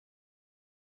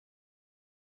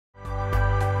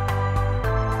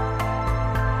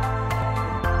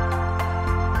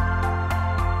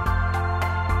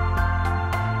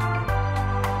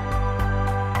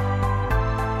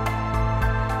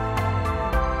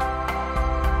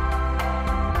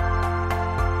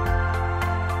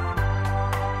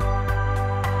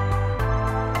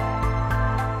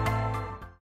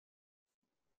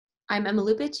I'm Emma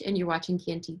Lubich, and you're watching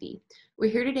CAN TV.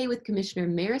 We're here today with Commissioner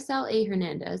Marisel A.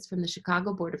 Hernandez from the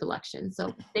Chicago Board of Elections.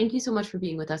 So thank you so much for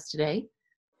being with us today.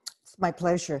 It's my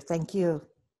pleasure. Thank you.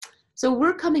 So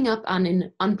we're coming up on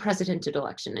an unprecedented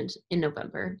election in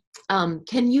November.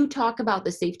 Can you talk about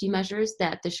the safety measures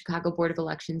that the Chicago Board of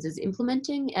Elections is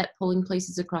implementing at polling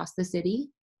places across the city?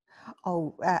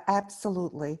 Oh,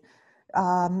 absolutely.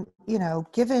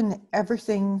 Given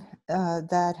everything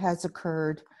that has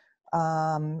occurred,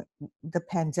 the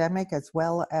pandemic as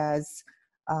well as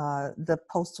the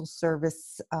Postal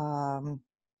Service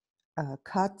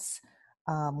cuts,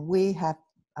 we have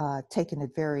taken it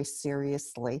very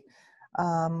seriously.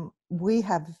 We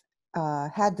have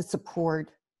had the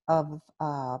support of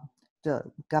the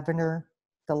governor,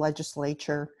 the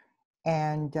legislature,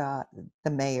 and the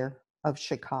mayor of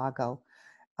Chicago.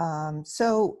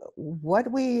 So what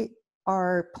we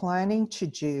are planning to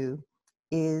do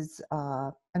is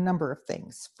a number of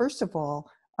things. First of all,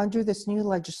 under this new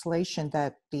legislation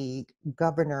that the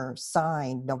governor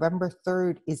signed, November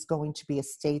 3rd is going to be a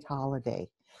state holiday.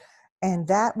 And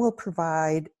that will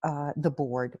provide the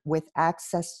board with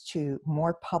access to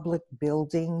more public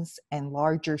buildings and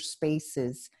larger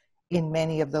spaces in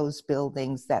many of those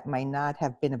buildings that might not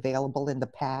have been available in the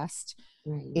past,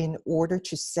 in order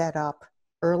to set up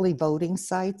early voting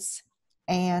sites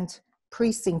and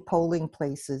precinct polling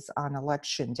places on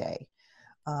election day.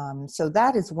 So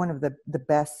that is one of the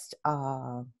best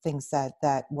things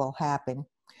that will happen.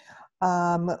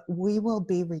 We will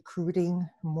be recruiting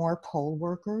more poll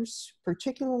workers,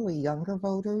 particularly younger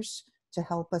voters, to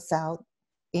help us out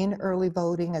in early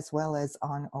voting as well as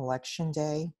on election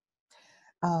day.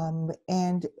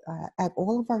 And at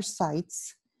all of our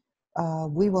sites,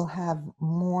 we will have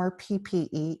more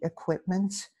PPE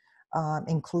equipment,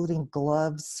 including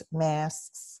gloves,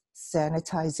 masks,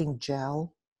 sanitizing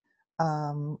gel.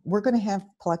 We're going to have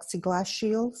plexiglass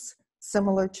shields,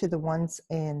 similar to the ones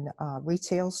in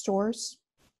retail stores,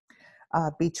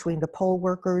 between the poll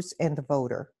workers and the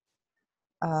voter.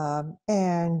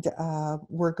 And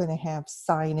we're going to have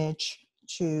signage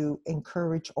to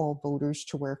encourage all voters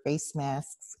to wear face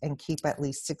masks and keep at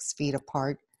least 6 feet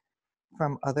apart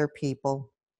from other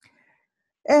people.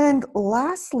 And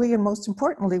lastly, and most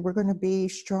importantly, we're going to be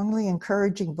strongly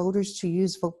encouraging voters to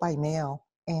use vote by mail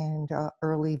and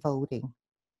early voting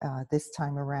this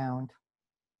time around.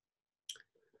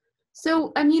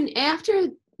 So, I mean, after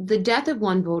the death of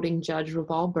one voting judge,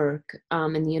 Raval Burke,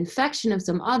 and the infection of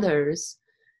some others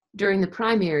during the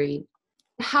primary,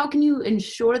 how can you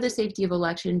ensure the safety of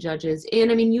election judges?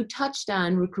 And I mean, you touched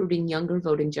on recruiting younger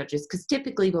voting judges, because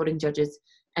typically voting judges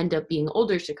end up being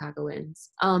older Chicagoans.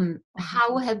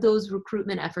 How have those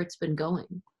recruitment efforts been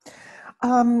going?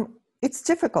 It's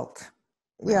difficult.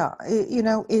 Yeah,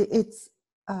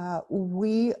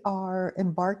 we are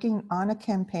embarking on a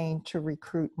campaign to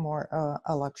recruit more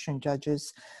election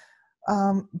judges,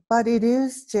 but it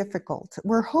is difficult.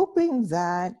 We're hoping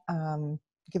that,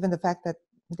 given the fact that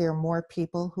there are more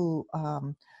people who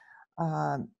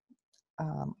are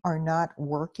not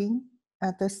working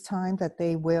at this time, that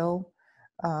they will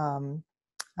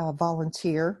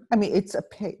volunteer. I mean,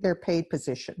 they're paid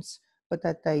positions, but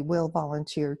that they will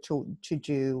volunteer to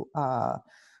do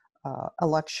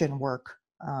election work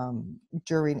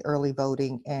during early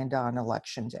voting and on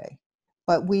election day.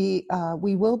 But we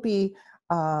will be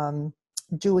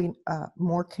doing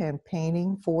more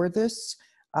campaigning for this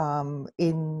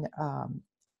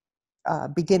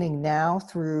beginning now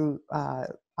through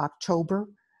October,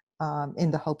 in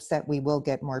the hopes that we will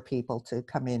get more people to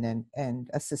come in and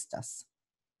assist us.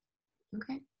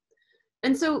 Okay.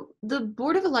 And so the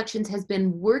Board of Elections has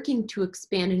been working to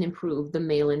expand and improve the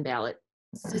mail-in ballot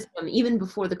system even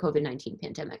before the COVID-19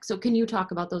 pandemic. So can you talk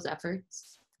about those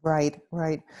efforts? Right.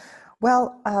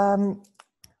 Well,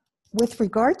 with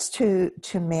regards to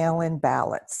mail-in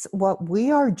ballots, what we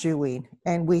are doing,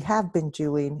 and we have been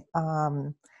doing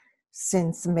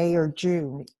since May or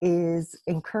June, is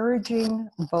encouraging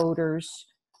voters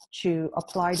to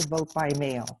apply to vote by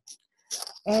mail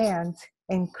and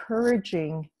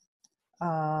encouraging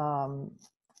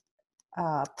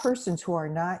persons who are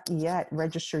not yet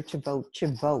registered to vote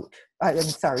to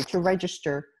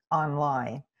register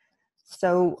online.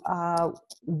 So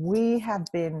we have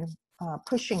been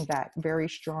pushing that very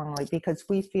strongly, because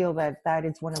we feel that that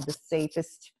is one of the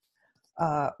safest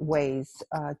ways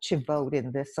to vote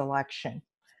in this election.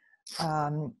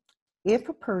 If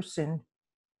a person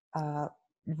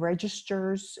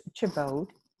registers to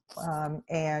vote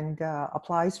and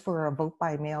applies for a vote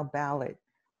by mail ballot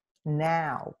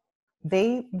now,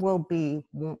 they will be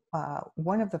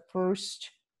one of the first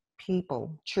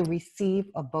people to receive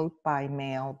a vote by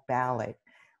mail ballot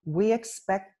We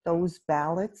expect those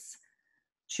ballots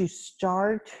to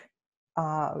start,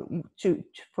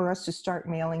 for us to start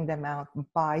mailing them out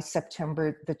by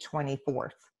September the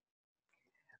 24th.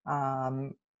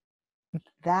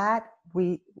 That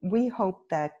we hope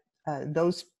that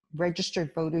those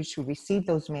registered voters who receive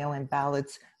those mail-in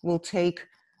ballots will take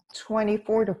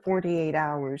 24 to 48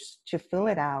 hours to fill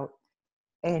it out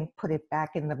and put it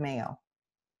back in the mail.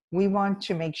 We want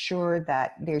to make sure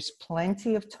that there's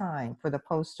plenty of time for the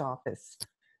post office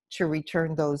to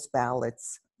return those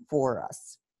ballots for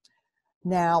us.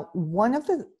 Now, one of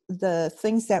the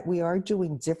things that we are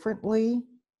doing differently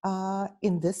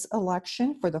in this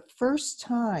election, for the first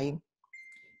time,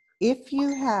 if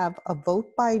you have a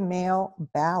vote by mail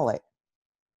ballot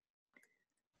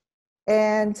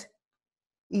and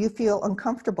you feel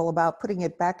uncomfortable about putting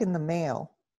it back in the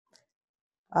mail,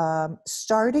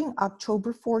 starting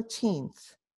October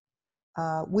 14th,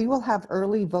 we will have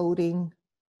early voting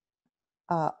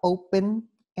open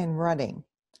and running.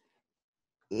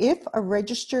 If a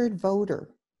registered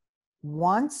voter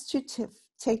wants to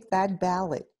take that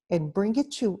ballot and bring it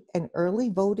to an early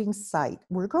voting site,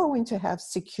 we're going to have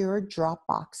secure drop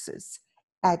boxes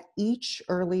at each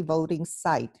early voting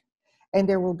site. And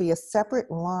there will be a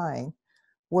separate line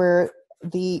where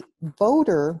the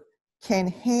voter can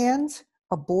hand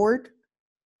a board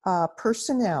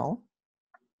personnel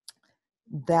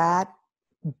that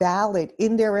ballot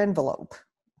in their envelope,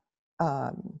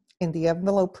 in the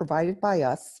envelope provided by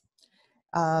us.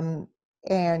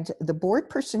 And the board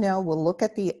personnel will look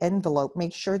at the envelope,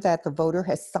 make sure that the voter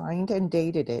has signed and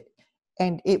dated it,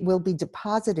 and it will be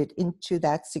deposited into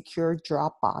that secure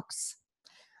drop box.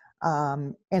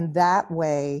 And that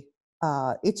way,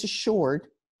 it's assured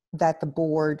that the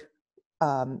board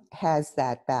has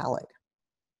that ballot.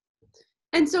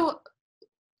 And so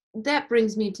that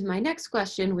brings me to my next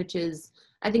question, which is,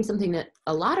 I think something that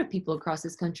a lot of people across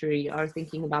this country are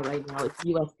thinking about right now. It's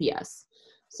USPS.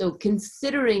 So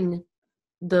considering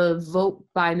the vote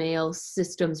by mail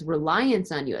system's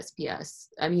reliance on USPS,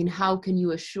 I mean, how can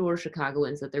you assure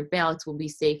Chicagoans that their ballots will be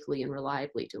safely and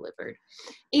reliably delivered?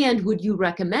 And would you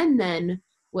recommend then,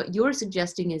 what you're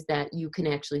suggesting is that you can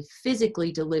actually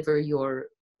physically deliver your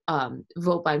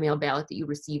vote by mail ballot that you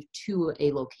received to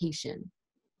a location?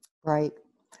 Right.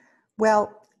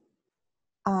 Well,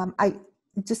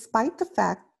 despite the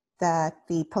fact that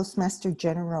the Postmaster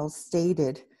General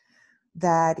stated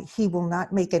that he will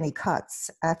not make any cuts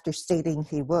after stating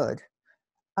he would,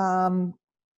 I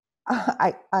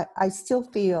still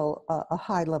feel a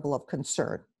high level of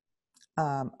concern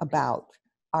about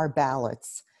our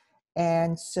ballots.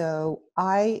 And so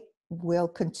I will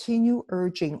continue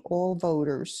urging all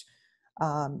voters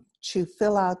to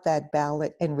fill out that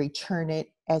ballot and return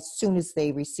it as soon as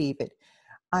they receive it.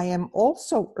 I am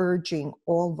also urging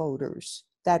all voters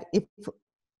that if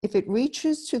it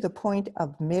reaches to the point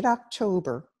of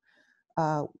mid-October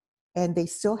and they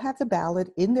still have the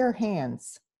ballot in their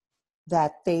hands,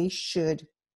 that they should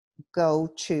go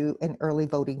to an early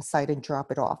voting site and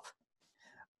drop it off.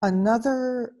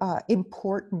 Another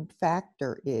important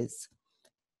factor is,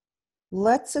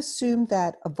 let's assume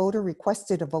that a voter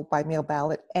requested a vote by mail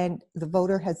ballot and the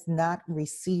voter has not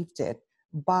received it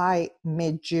by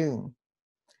mid-June.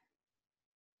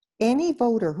 Any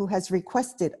voter who has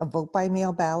requested a vote by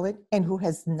mail ballot and who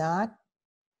has not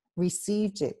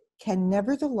received it can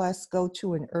nevertheless go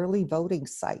to an early voting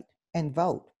site and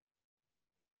vote.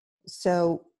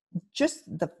 So just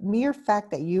the mere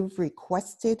fact that you've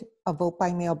requested a vote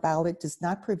by mail ballot does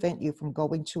not prevent you from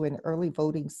going to an early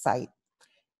voting site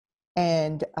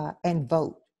and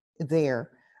vote there.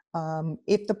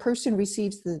 If the person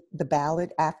receives the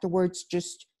ballot afterwards,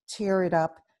 just tear it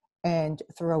up and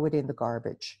throw it in the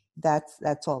garbage.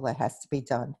 That's all that has to be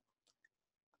done.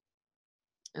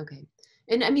 Okay.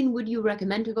 And I mean, would you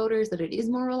recommend to voters that it is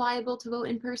more reliable to vote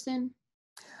in person?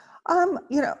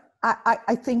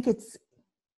 I think it's,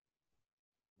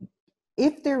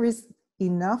 if there is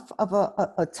enough of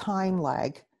a time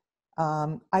lag,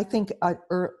 I think a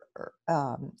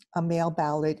mail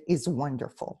ballot is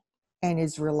wonderful and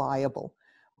is reliable.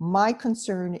 My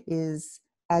concern is,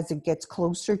 as it gets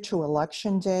closer to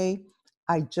Election Day,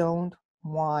 I don't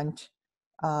want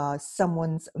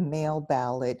someone's mail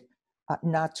ballot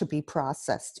not to be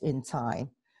processed in time.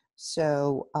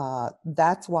 So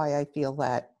that's why I feel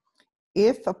that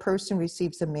if a person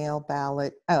receives a mail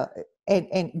ballot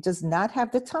and does not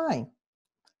have the time,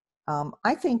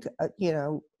 I think,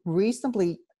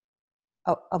 reasonably,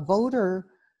 a voter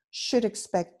should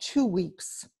expect 2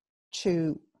 weeks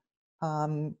to,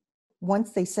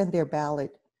 once they send their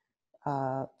ballot,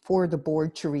 for the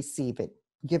board to receive it,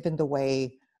 given the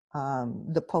way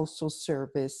The Postal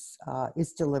Service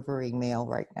is delivering mail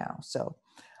right now. So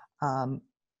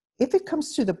if it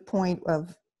comes to the point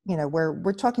of, where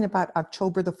we're talking about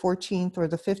October the 14th or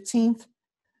the 15th,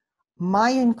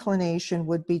 my inclination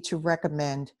would be to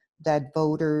recommend that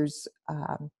voters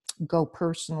go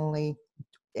personally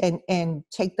and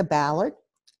take the ballot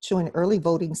to an early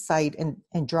voting site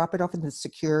and drop it off in the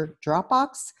secure drop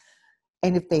box.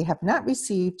 And if they have not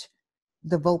received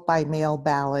the vote by mail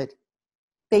ballot,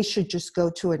 they should just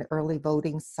go to an early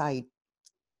voting site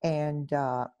and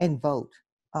vote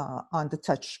on the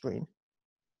touch screen.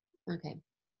 Okay.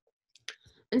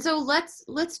 And so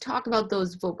let's talk about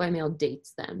those vote by mail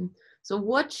dates then. So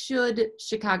what should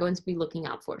Chicagoans be looking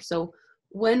out for? So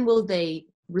when will they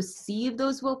receive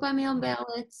those vote by mail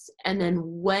ballots? And then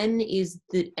when is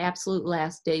the absolute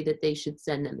last day that they should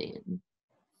send them in?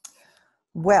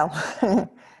 Well,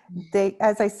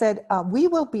 as I said, we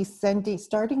will be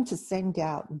starting to send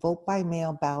out vote by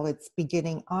mail ballots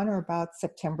beginning on or about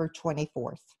September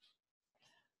 24th.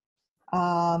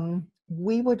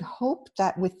 We would hope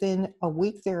that within a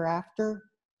week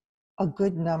thereafter, a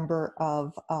good number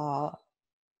of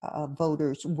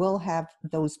voters will have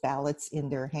those ballots in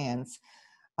their hands.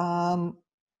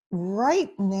 Right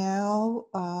now,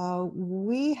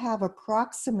 we have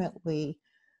approximately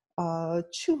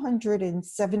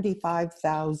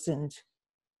 275,000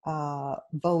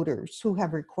 voters who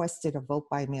have requested a vote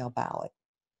by mail ballot.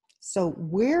 So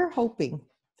we're hoping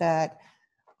that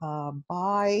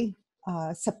by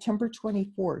September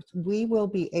 24th, we will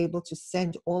be able to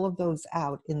send all of those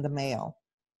out in the mail.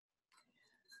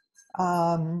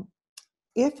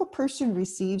 If a person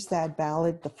receives that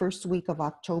ballot the first week of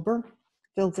October,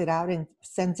 fills it out and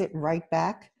sends it right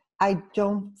back, I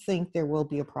don't think there will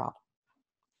be a problem.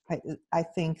 I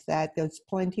think that there's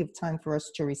plenty of time for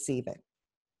us to receive it.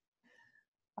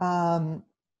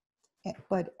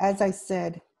 But as I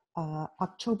said,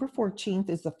 October 14th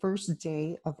is the first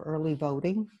day of early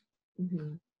voting.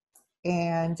 Mm-hmm.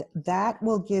 And that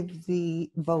will give the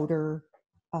voter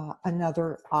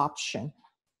another option,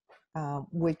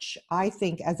 which I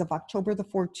think as of October the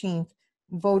 14th,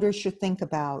 voters should think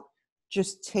about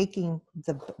just taking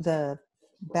the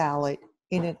ballot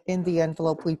in the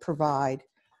envelope we provide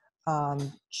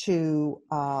to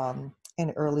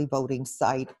an early voting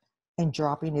site and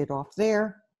dropping it off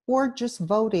there, or just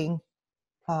voting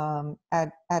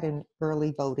at an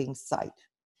early voting site.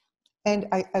 And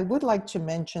I would like to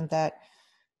mention that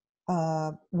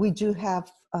we do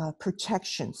have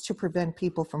protections to prevent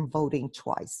people from voting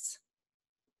twice.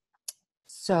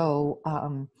 So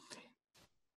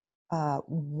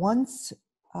once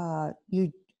a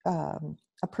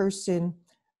person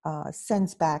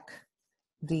sends back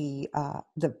the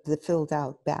filled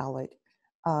out ballot,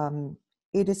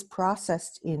 it is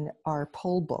processed in our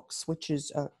poll books, which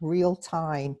is a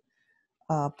real-time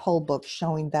poll book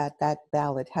showing that that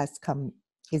ballot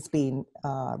is being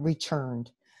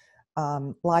returned.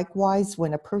 Likewise,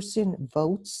 when a person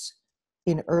votes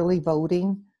in early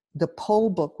voting, the poll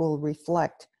book will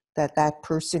reflect that that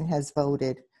person has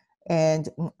voted. And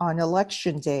on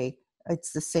election day,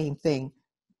 it's the same thing.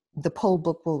 The poll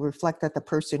book will reflect that the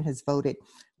person has voted.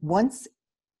 Once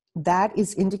that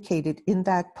is indicated in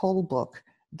that poll book,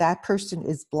 that person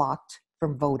is blocked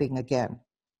from voting again.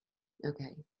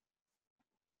 Okay.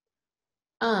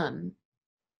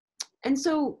 And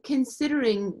so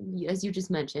considering, as you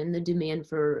just mentioned, the demand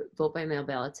for vote by mail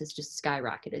ballots has just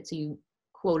skyrocketed. So you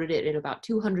quoted it at about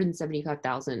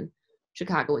 275,000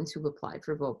 Chicagoans who've applied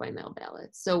for vote by mail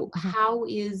ballots. So how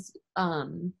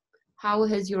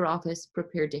has your office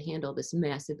prepared to handle this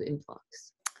massive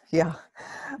influx? Yeah,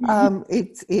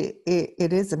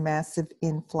 it is a massive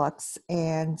influx,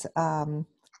 and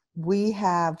we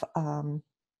have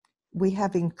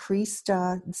increased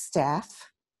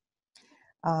staff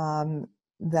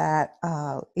that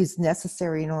is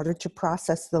necessary in order to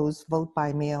process those vote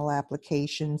by mail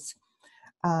applications.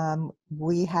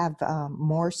 We have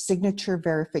more signature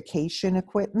verification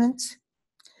equipment.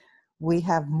 We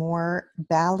have more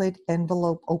ballot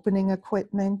envelope opening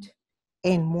equipment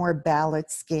and more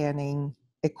ballot scanning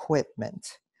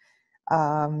equipment.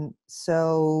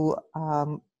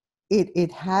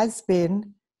 It has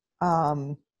been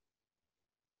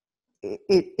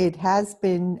it has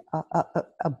been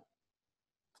a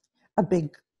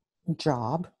big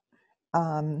job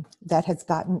that has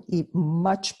gotten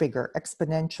much bigger,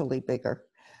 exponentially bigger.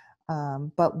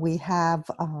 But we have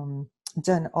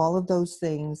done all of those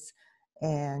things,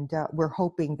 and we're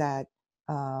hoping that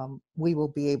we will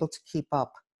be able to keep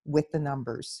up with the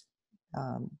numbers.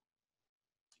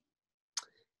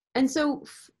 And so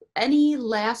any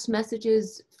last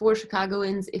messages for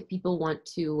Chicagoans if people want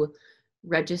to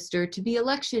register to be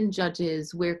election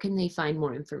judges? Where can they find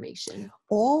more information?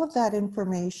 All of that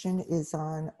information is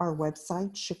on our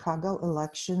website,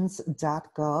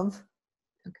 chicagoelections.gov,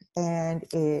 Okay. and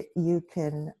you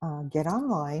can get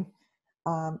online.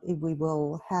 We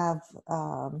will have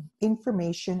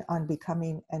information on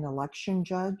becoming an election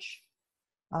judge,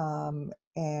 and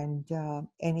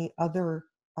any other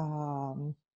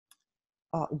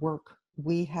work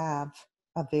we have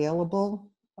available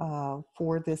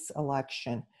for this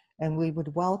election. And we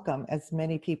would welcome as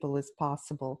many people as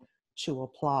possible to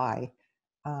apply.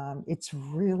 It's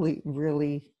really,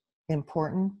 really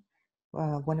important.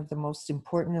 One of the most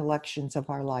important elections of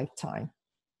our lifetime.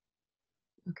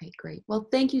 Okay, great. Well,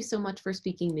 thank you so much for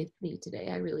speaking with me today.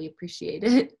 I really appreciate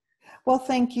it. Well,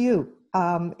 thank you.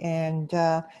 And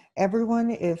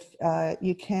everyone, if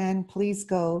you can, please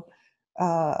go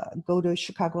to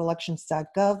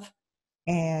chicagoelections.gov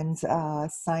and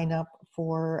sign up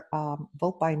for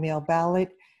vote by mail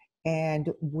ballot.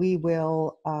 And we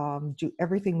will do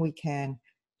everything we can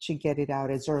to get it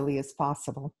out as early as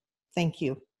possible. Thank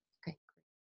you.